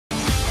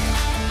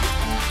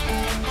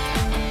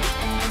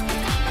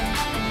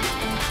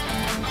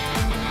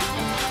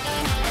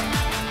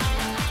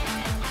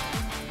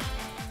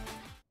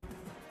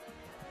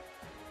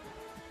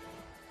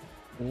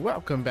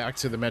Welcome back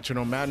to the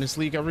Metronome Madness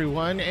League,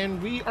 everyone,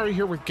 and we are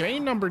here with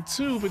game number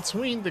 2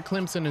 between the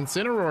Clemson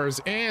Incineroars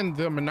and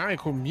the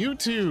Maniacal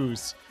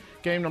Mewtwos.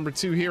 Game number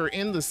 2 here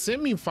in the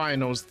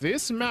semifinals.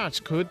 This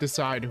match could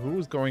decide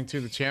who's going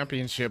to the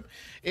championship.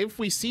 If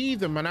we see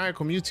the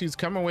Maniacal Mewtwos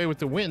come away with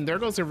the win, there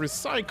goes a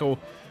recycle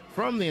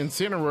from the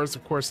Incineroars.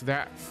 Of course,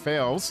 that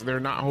fails. They're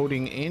not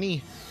holding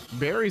any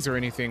berries or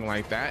anything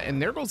like that. And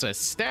there goes a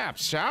stab,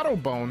 Shadow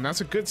Bone.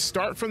 That's a good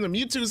start from the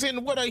Mewtwos,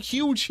 and what a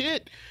huge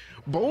hit.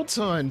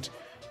 Boltund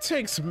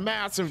takes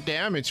massive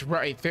damage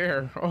right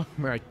there. Oh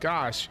my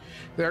gosh.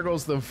 There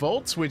goes the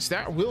Volt Switch.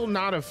 That will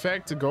not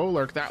affect the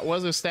Golurk. That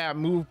was a stab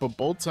move, but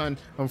Boltund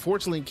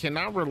unfortunately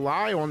cannot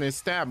rely on his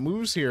stab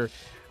moves here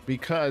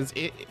because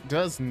it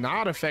does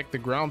not affect the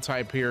ground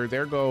type here.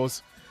 There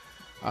goes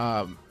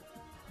a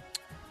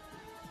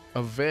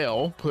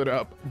Veil put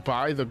up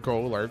by the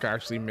Golurk. I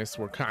actually missed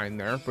what kind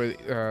there,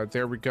 but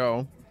there we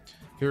go.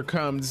 Here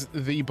comes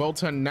the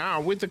Boltund now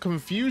with the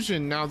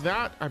Confusion. Now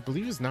that, I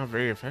believe, is not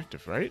very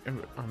effective, right? If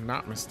I'm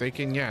not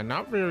mistaken. Yeah,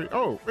 not very.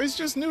 Oh, it's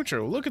just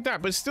neutral. Look at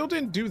that, but still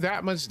didn't do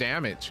that much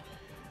damage.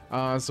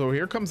 So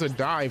here comes a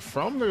dive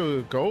from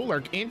the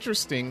Golurk.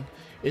 Interesting.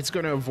 It's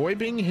going to avoid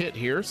being hit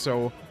here,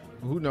 so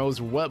who knows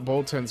what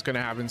Boltund's going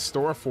to have in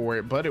store for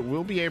it, but it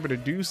will be able to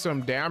do some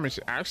damage.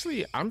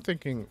 Actually, I'm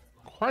thinking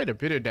quite a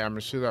bit of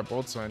damage to that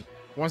Boltund.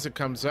 Once it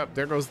comes up,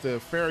 there goes the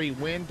Fairy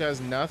Wind,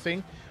 does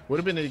nothing. Would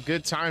have been a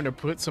good time to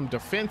put some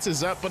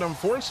defenses up, but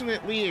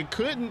unfortunately it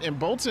couldn't, and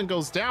Boltund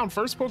goes down.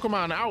 First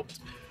Pokemon out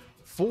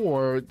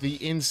for the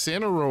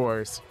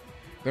Incineroars.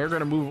 They're going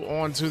to move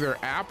on to their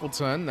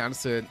Appleton.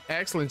 That's an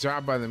excellent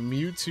job by the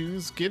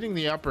Mewtwo's, getting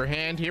the upper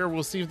hand here.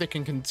 We'll see if they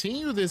can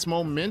continue this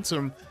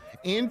momentum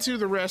into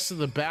the rest of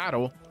the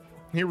battle.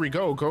 Here we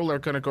go.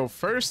 Golurk going to go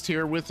first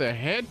here with a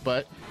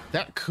headbutt.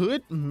 That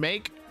could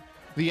make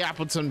the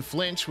Appleton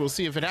flinch. We'll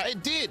see if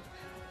it did.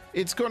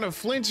 It's going to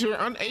flinch here,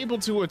 unable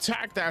to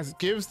attack. That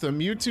gives the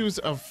Mewtwo's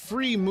a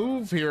free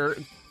move here.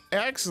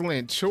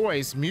 Excellent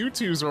choice.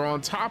 Mewtwo's are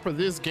on top of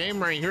this game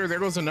right here. There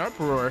goes an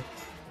Uproar.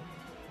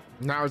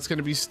 Now it's going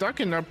to be stuck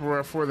in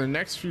Uproar for the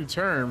next few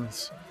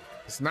turns.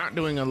 It's not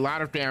doing a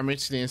lot of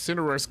damage. The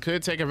Incineroars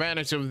could take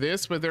advantage of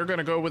this, but they're going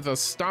to go with a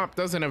Stomp.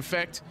 Doesn't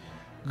affect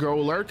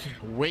Golurk.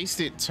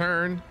 Wasted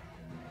turn.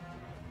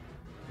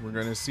 We're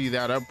going to see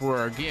that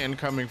Uproar again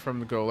coming from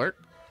the Golurk.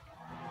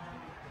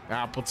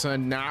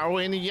 Appleton now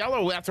in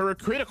yellow after a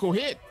critical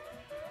hit.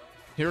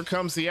 Here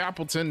comes the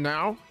Appleton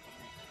now,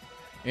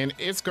 and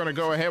it's going to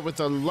go ahead with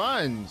a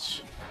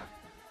lunge.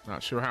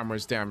 Not sure how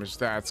much damage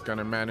that's going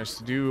to manage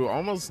to do.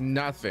 Almost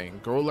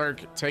nothing. Golurk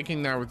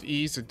taking that with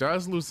ease. It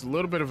does lose a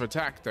little bit of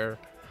attack there.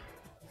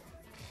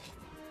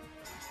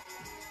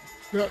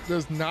 That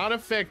does not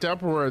affect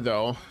Uproar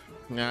though,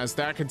 as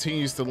that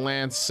continues to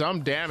land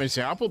some damage.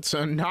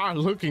 Appleton not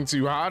looking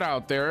too hot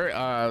out there.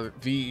 A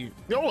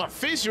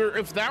fissure.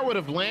 If that would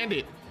have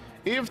landed,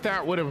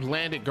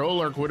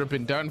 Golurk would have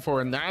been done for,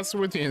 and that's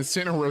what the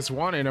Incineroars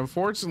wanted.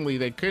 Unfortunately,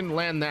 they couldn't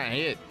land that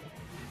hit,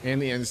 and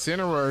the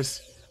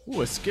Incineroars,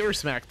 a Skitter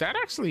Smack. That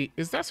actually,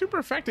 is that super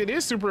effective? It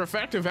is super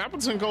effective.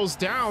 Appleton goes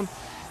down.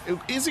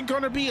 Is it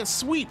going to be a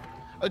sweep,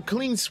 a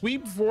clean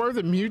sweep for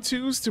the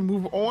Mewtwo's to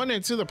move on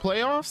into the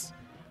playoffs?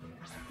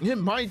 It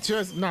might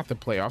just, not the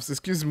playoffs, this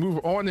gives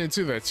move on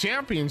into the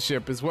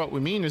championship is what we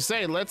mean to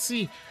say. Let's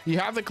see. You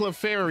have the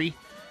Clefairy,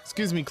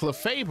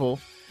 Clefable,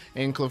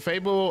 and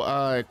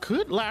Clefable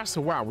could last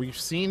a while. We've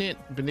seen it,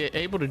 been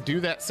able to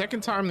do that.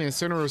 Second time the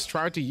Incineroars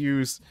tried to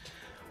use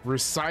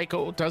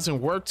Recycle,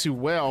 doesn't work too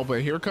well, but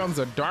here comes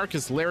a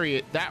Darkest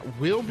Lariat that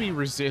will be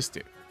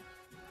resisted.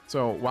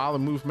 So while the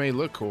move may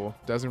look cool,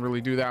 doesn't really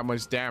do that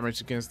much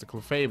damage against the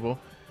Clefable.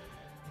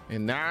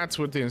 And that's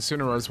what the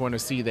Incineroars want to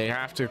see. They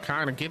have to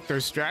kind of get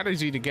their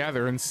strategy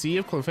together and see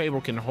if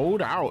Clefable can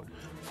hold out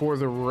for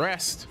the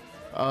rest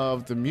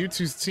of the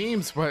Mewtwo's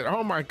teams. But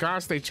oh my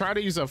gosh, they try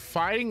to use a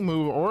fighting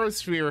move. Aura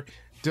Sphere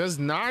does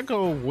not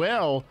go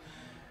well.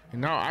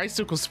 And now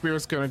Icicle Spear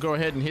is going to go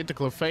ahead and hit the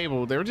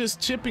Clefable. They're just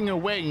chipping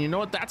away. You know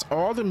what? That's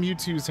all the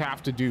Mewtwo's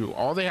have to do.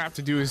 All they have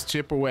to do is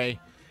chip away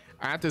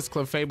at this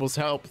Clefable's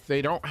help.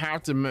 They don't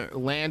have to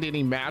land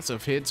any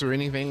massive hits or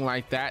anything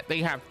like that. They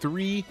have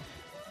 3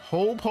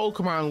 whole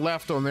Pokemon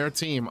left on their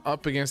team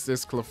up against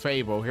this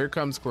Clefable. Here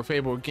comes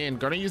Clefable again.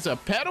 Gonna use a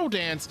Petal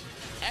Dance.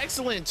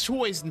 Excellent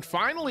choice, and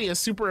finally a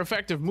super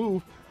effective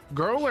move.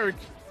 Golurk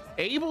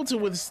able to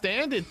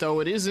withstand it though.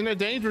 It is in a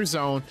danger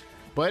zone,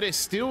 but it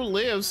still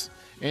lives,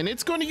 and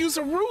it's going to use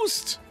a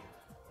Roost.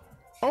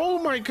 Oh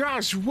my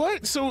gosh,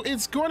 what? So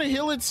it's going to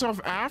heal itself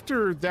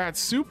after that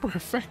super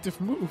effective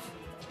move.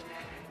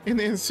 And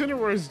the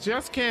Incineroars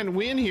just can't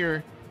win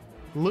here.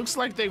 Looks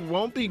like they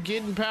won't be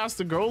getting past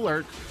the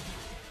Golurk.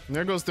 And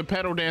there goes the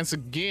Petal Dance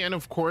again,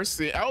 of course.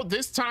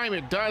 This time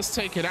it does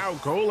take it out.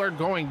 Golurk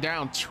going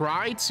down.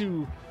 Try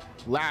to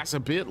last a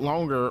bit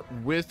longer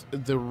with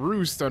the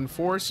Roost.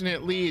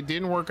 Unfortunately, it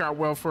didn't work out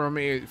well for him.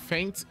 It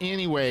faints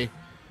anyway.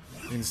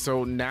 And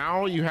so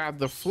now you have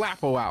the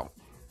Flapple out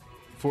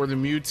for the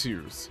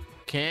Mewtwo's.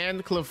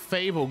 Can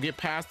Clefable get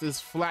past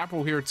this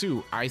Flapple here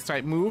too? Ice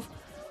type move.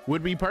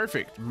 would be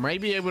perfect.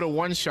 Might be able to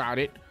one-shot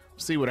it.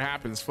 See what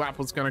happens.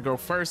 Flapple's gonna go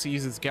first. He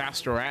uses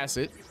Gastro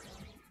Acid.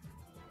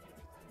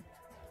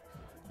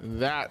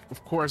 That,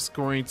 of course,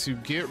 going to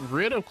get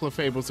rid of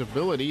Clefable's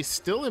ability.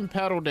 Still in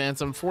Petal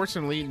Dance,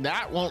 unfortunately,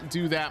 that won't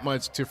do that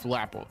much to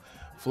Flapple.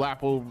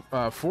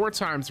 Flapple 4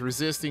 times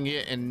resisting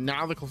it, and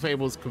now the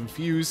Clefable is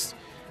confused.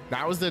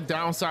 That was the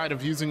downside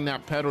of using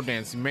that Petal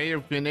Dance. You may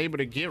have been able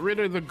to get rid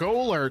of the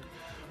Golurk.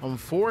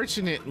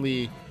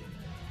 Unfortunately,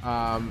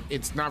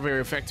 it's not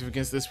very effective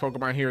against this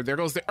Pokemon here. There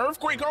goes the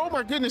Earthquake. Oh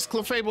my goodness,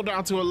 Clefable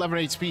down to 11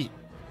 HP.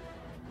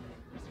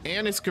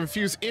 And it's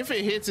confused. If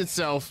it hits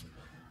itself,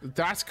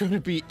 that's going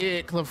to be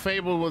it.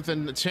 Clefable with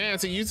a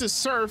chance. It uses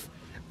Surf.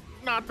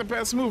 Not the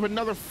best move.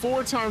 Another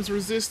 4 times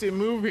resisted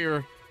move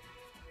here.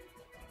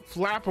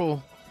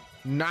 Flapple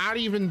not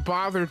even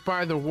bothered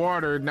by the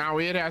water. Now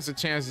it has a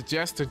chance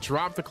just to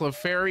drop the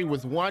Clefairy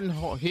with 1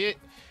 hit.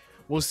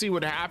 We'll see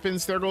what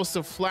happens. There goes to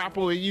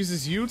Flapple. It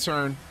uses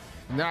U-turn.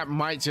 And that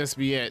might just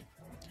be it.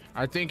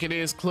 I think it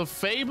is.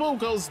 Clefable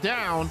goes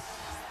down.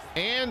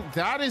 And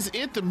that is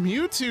it. The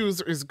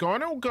Mewtwo's is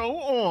going to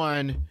go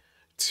on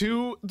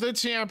to the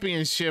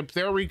championship.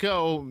 There we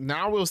go.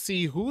 Now we'll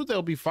see who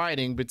they'll be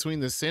fighting between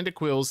the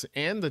Cyndaquils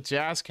and the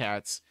Jazz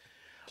Cats.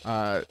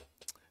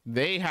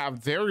 They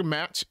have their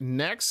match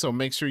next, so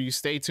make sure you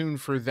stay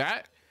tuned for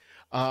that.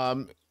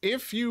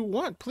 If you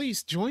want,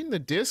 please join the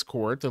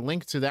Discord. The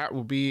link to that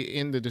will be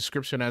in the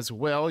description as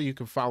well. You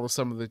can follow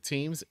some of the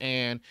teams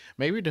and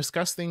maybe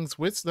discuss things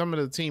with some of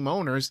the team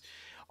owners.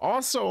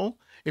 Also,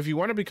 if you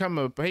want to become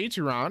a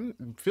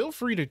Patreon, feel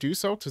free to do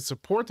so to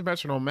support the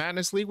Metronome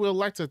Madness League. We'd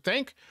like to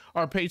thank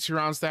our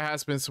Patreons that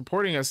has been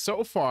supporting us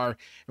so far.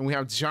 And we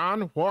have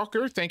John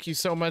Walker. Thank you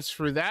so much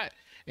for that.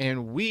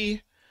 And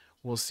we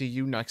will see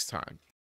you next time.